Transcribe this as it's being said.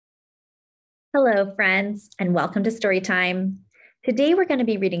Hello, friends, and welcome to Storytime. Today, we're going to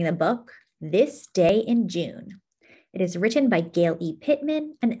be reading the book, This Day in June. It is written by Gayle E.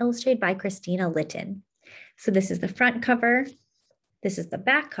 Pitman and illustrated by Kristyna Litten. So this is the front cover, this is the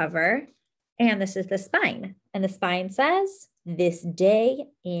back cover, and this is the spine. And the spine says, This Day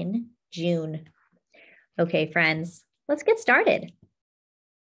in June. Okay, friends, let's get started.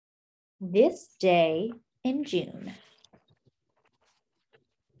 This Day in June.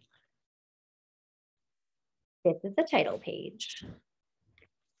 This is the title page.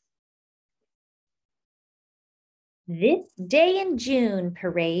 This Day in June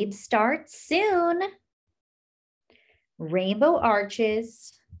parade starts soon. Rainbow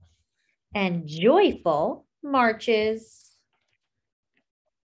arches and joyful marches.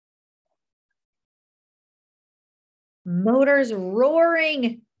 Motors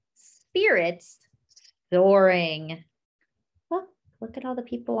roaring, spirits soaring. Oh, look at all the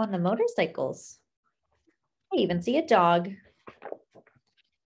people on the motorcycles. I even see a dog.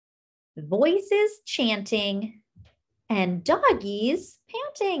 Voices chanting and doggies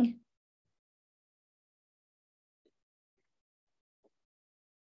panting.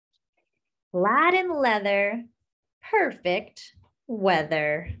 Clad in leather, perfect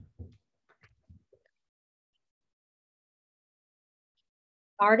weather.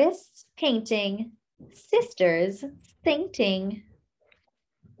 Artists painting, sisters sainting.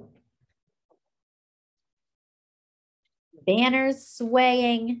 Banners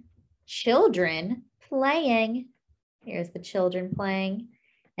swaying, children playing. Here's the children playing.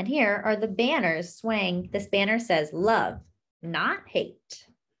 And here are the banners swaying. This banner says love, not hate.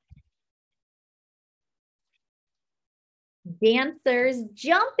 Dancers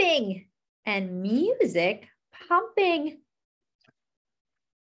jumping and music pumping.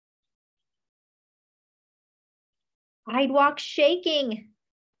 Sidewalks shaking,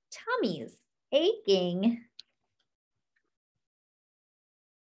 tummies aching.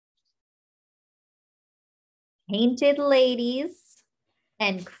 Painted ladies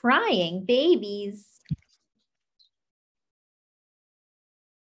and crying babies.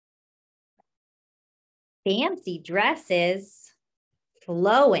 Fancy dresses,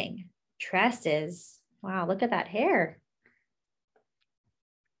 flowing tresses. Wow, look at that hair.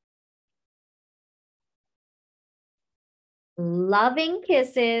 Loving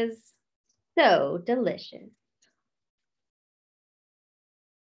kisses, so delicious.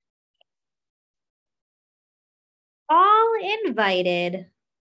 All invited,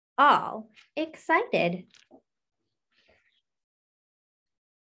 all excited.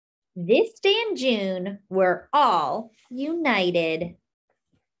 This day in June, we're all united.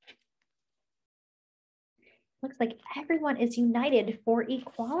 Looks like everyone is united for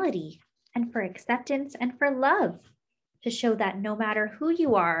equality and for acceptance and for love, to show that no matter who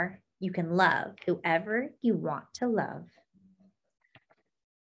you are, you can love whoever you want to love.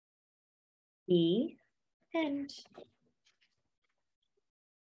 The end.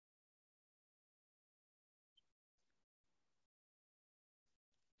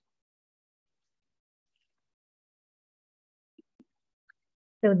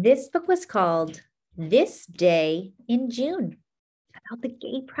 So this book was called This Day in June, about the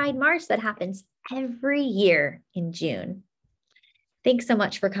Gay Pride March that happens every year in June. Thanks so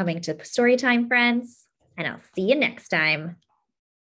much for coming to Storytime, friends, and I'll see you next time.